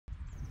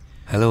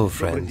Hello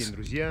friends,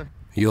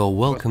 you are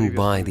welcomed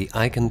by the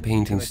icon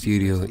painting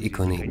studio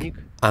Ikonique.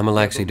 I'm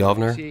Alexei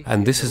Dovner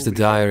and this is the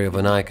diary of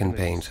an icon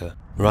painter.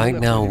 Right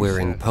now we're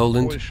in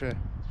Poland,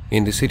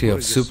 in the city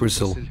of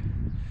Suprasl,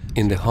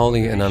 in the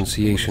Holy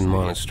Annunciation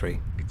Monastery,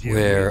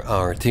 where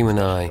our team and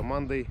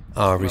I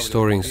are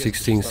restoring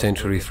 16th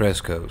century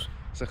frescoes,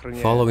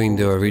 following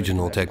the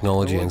original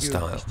technology and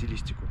style.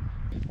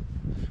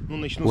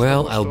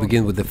 Well, I'll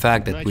begin with the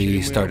fact that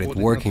we started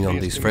working on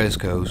these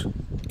frescoes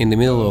in the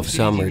middle of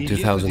summer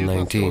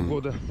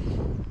 2019.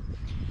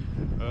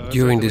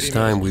 During this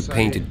time we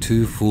painted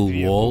 2 full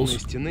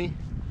walls,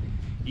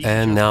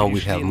 and now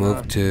we have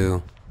moved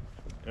to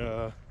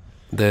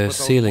the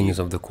ceilings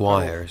of the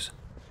choirs,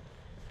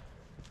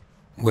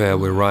 where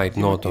we write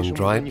not on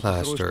dry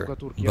plaster,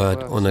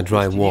 but on a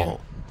dry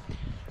wall,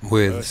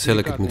 with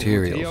silicate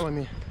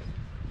materials.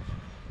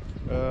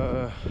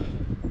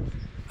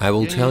 I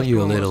will tell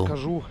you a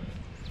little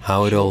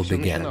how it all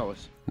began.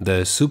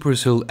 The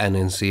Suprasl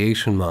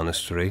Annunciation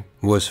Monastery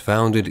was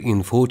founded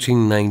in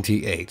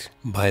 1498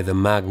 by the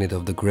magnate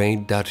of the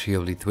Great Duchy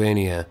of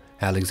Lithuania,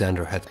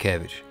 Alexander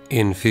Hatkevich.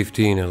 In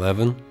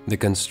 1511, the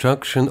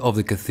construction of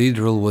the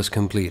cathedral was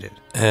completed,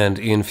 and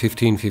in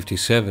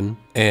 1557,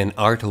 an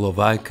artel of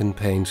icon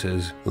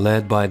painters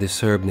led by the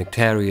Serb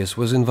Nectarius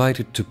was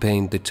invited to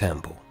paint the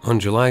temple. On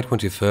July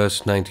 21,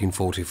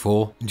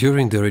 1944,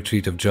 during the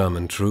retreat of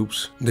German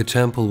troops, the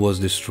temple was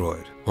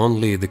destroyed.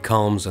 Only the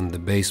columns and the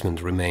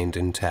basement remained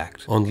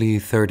intact. Only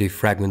 30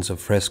 fragments of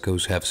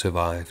frescoes have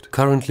survived.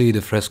 Currently,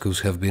 the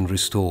frescoes have been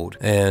restored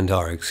and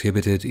are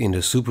exhibited in the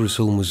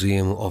Suprasl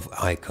Museum of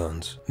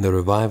Icons. The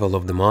revival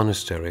of the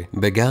monastery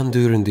began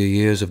during the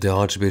years of the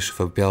Archbishop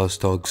of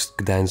Białystok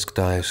Gdańsk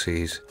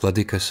Diocese,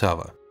 Wladyka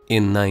Sava.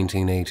 In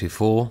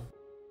 1984,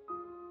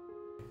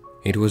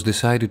 it was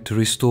decided to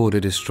restore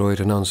the destroyed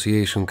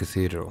Annunciation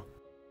Cathedral,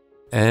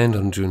 and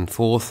on June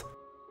 4th,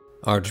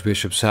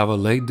 Archbishop Sava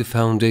laid the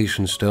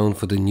foundation stone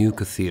for the new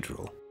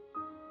cathedral.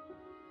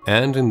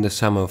 And in the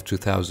summer of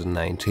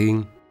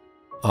 2019,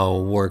 our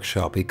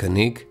workshop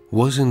Ikonique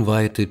was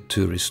invited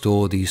to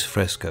restore these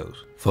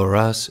frescoes. For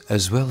us,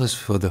 as well as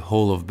for the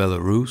whole of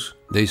Belarus,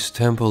 this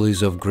temple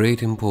is of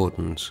great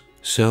importance,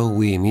 so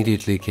we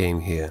immediately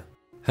came here.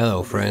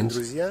 Hello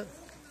friends!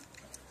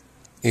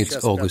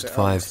 It's August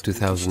 5,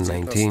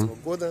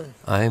 2019.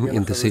 I am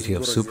in the city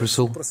of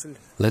Suprasl.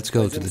 Let's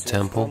go to the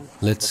temple,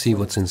 let's see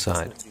what's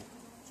inside.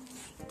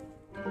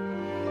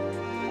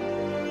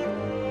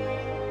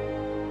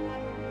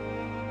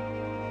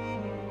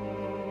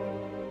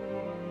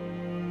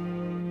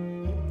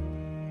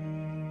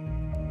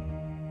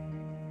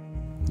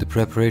 The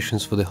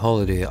preparations for the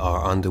holiday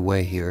are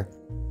underway here.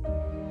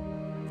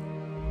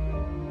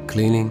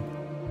 Cleaning,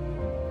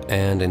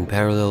 and in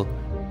parallel,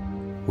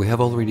 we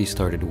have already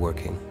started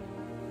working.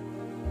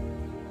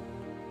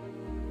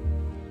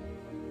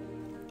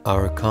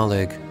 Our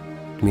colleague,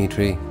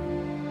 Dmitry,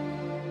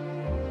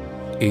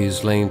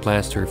 is laying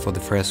plaster for the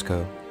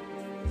fresco,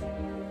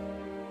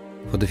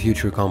 for the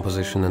future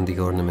composition and the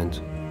ornament.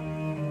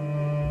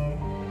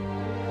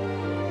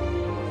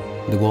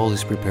 The wall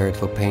is prepared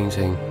for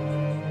painting,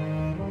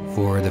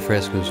 for the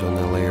frescoes on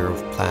a layer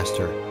of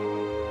plaster.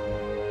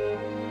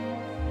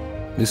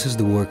 This is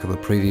the work of a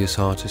previous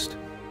artist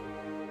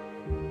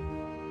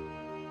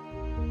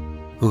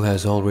who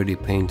has already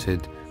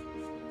painted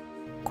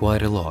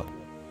quite a lot.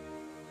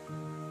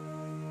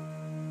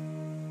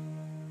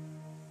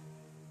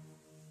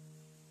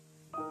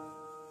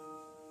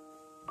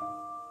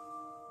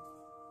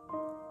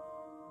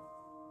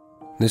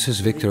 This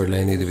is Dr.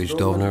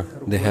 Dovner,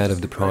 the head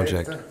of the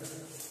project,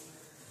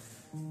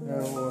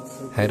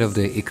 head of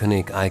the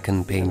Ikonique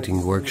icon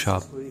painting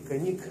workshop.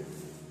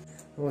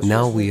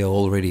 Now we are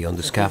already on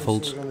the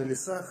scaffolds.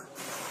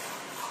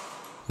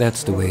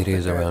 That's the way it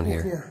is around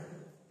here.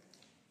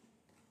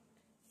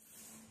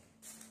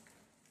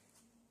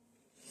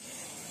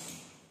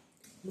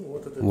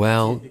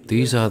 Well,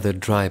 these are the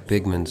dry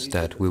pigments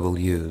that we will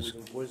use.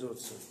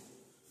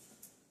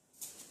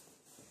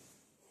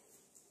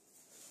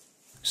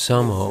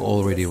 Some are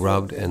already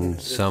rubbed and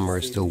some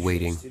are still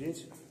waiting.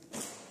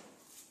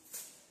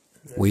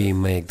 We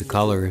make the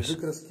colors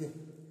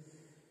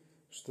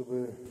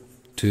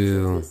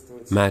to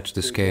match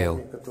the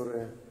scale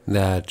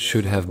that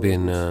should have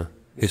been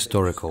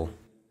historical,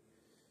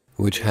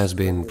 which has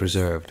been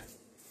preserved.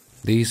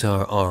 These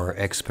are our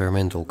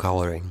experimental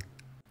coloring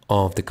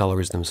of the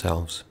colors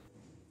themselves.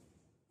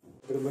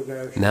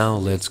 Now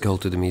let's go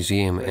to the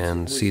museum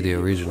and see the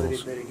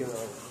originals.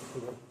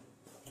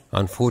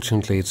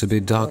 Unfortunately, it's a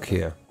bit dark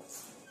here.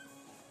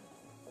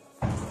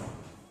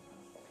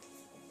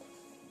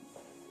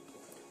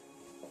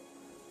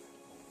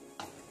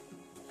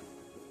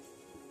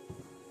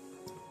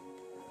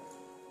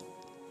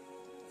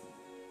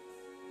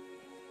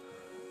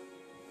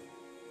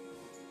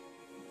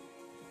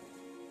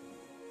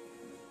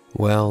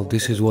 Well,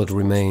 this is what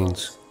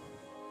remains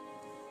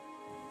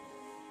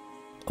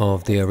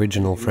of the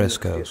original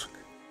frescoes.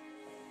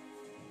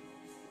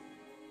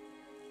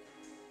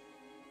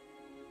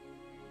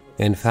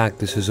 In fact,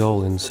 this is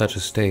all in such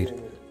a state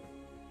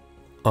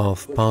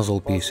of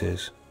puzzle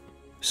pieces.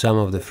 Some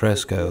of the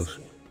frescoes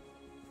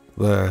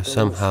were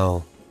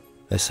somehow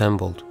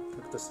assembled,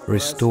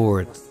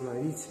 restored,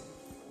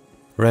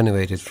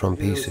 renovated from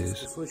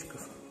pieces.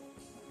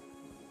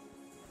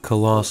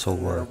 Colossal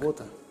work.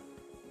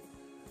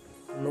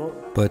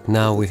 But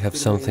now we have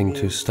something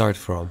to start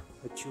from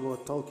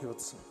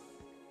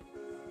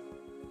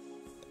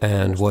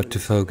and what to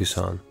focus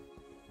on.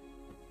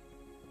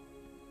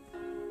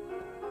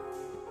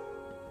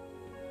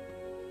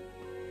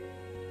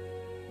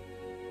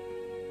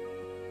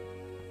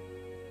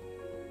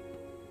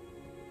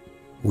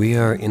 We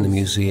are in a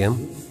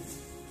museum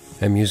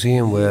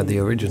where the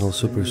original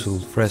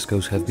Suprasl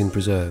frescoes have been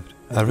preserved.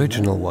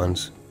 Original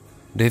ones.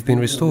 They've been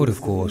restored,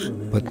 of course,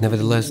 but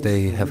nevertheless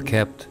they have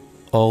kept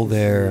all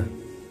their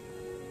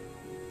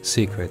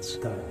secrets.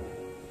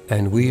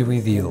 And we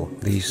reveal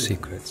these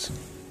secrets.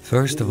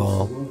 First of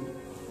all,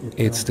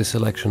 it's the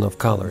selection of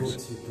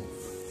colors.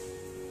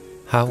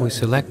 How we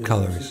select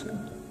colors.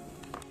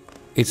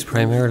 It's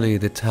primarily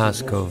the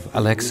task of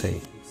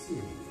Alexei,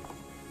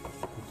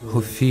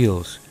 who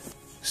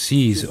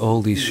sees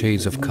all these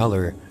shades of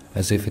color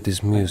as if it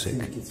is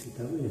music.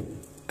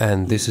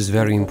 And this is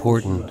very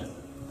important,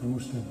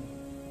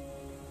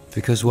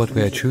 because what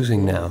we are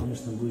choosing now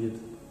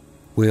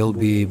will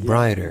be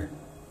brighter,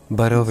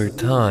 but over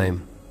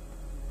time,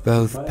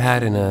 both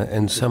patina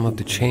and some of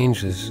the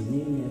changes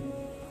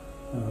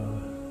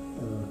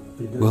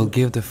will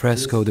give the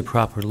fresco the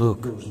proper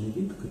look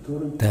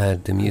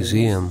that the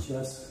museum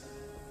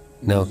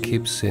now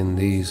keeps in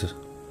these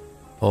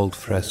old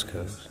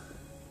frescoes.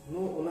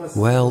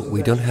 Well,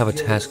 we don't have a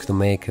task to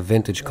make a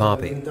vintage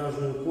copy,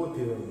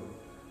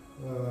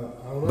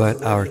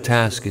 but our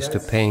task is to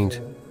paint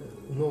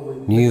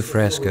new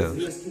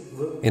frescoes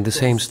in the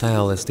same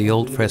style as the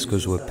old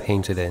frescoes were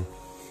painted in.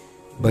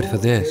 But for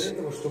this,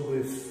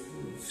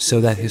 so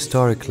that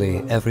historically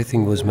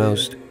everything was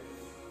most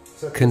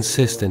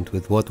consistent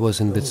with what was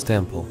in this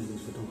temple,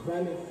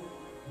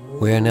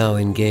 we are now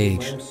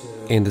engaged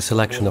in the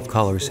selection of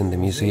colors in the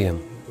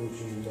museum.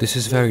 This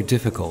is very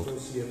difficult,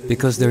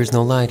 because there is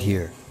no light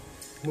here,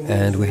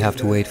 and we have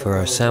to wait for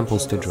our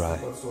samples to dry.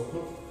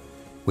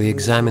 We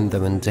examine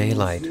them in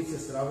daylight,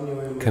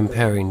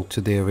 comparing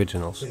to the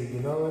originals.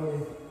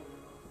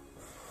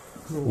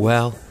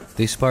 Well,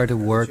 this part of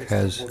work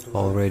has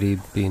already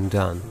been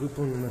done.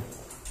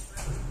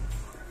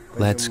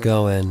 Let's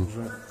go and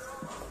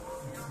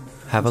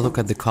have a look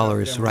at the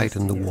colors right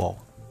on the wall.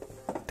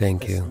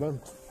 Thank you.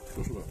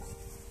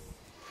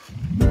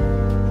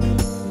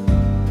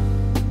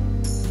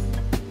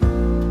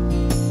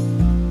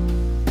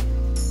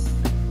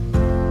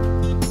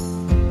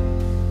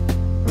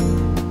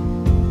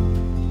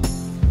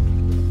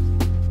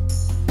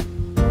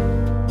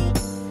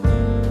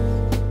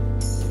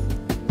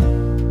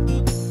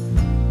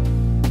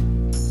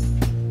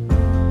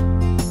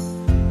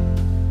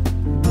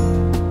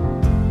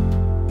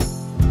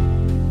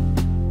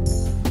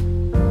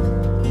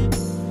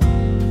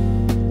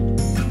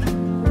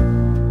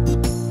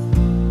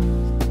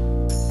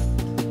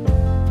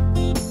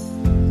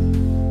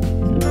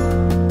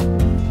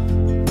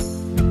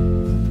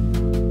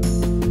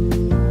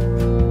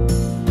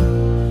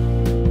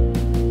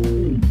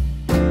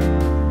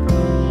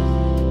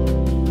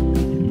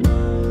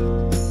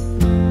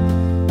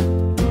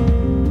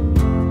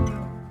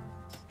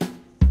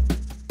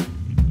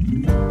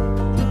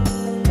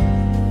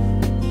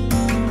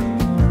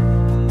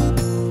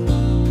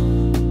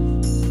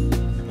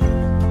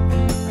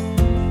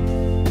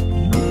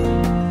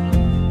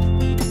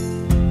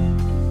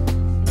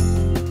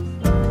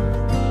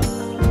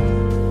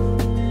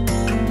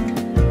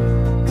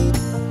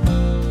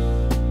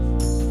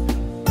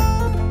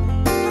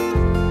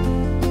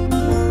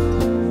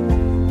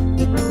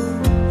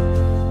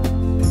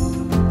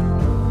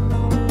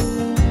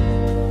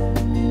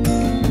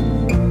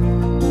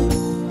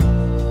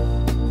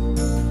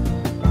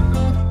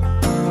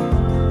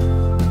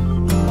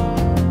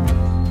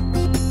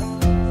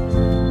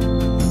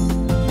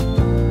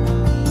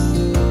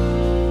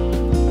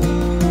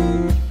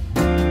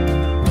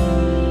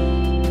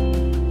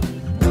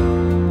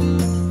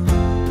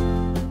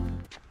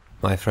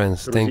 My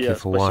friends, thank you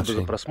for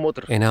watching.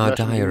 In our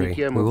diary,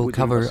 we will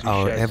cover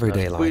our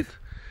everyday life,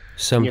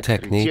 some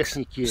techniques,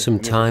 some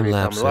time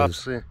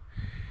lapses.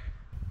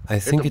 I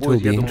think it will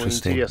be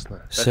interesting,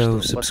 so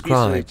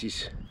subscribe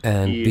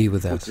and be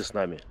with us.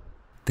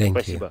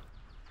 Thank you.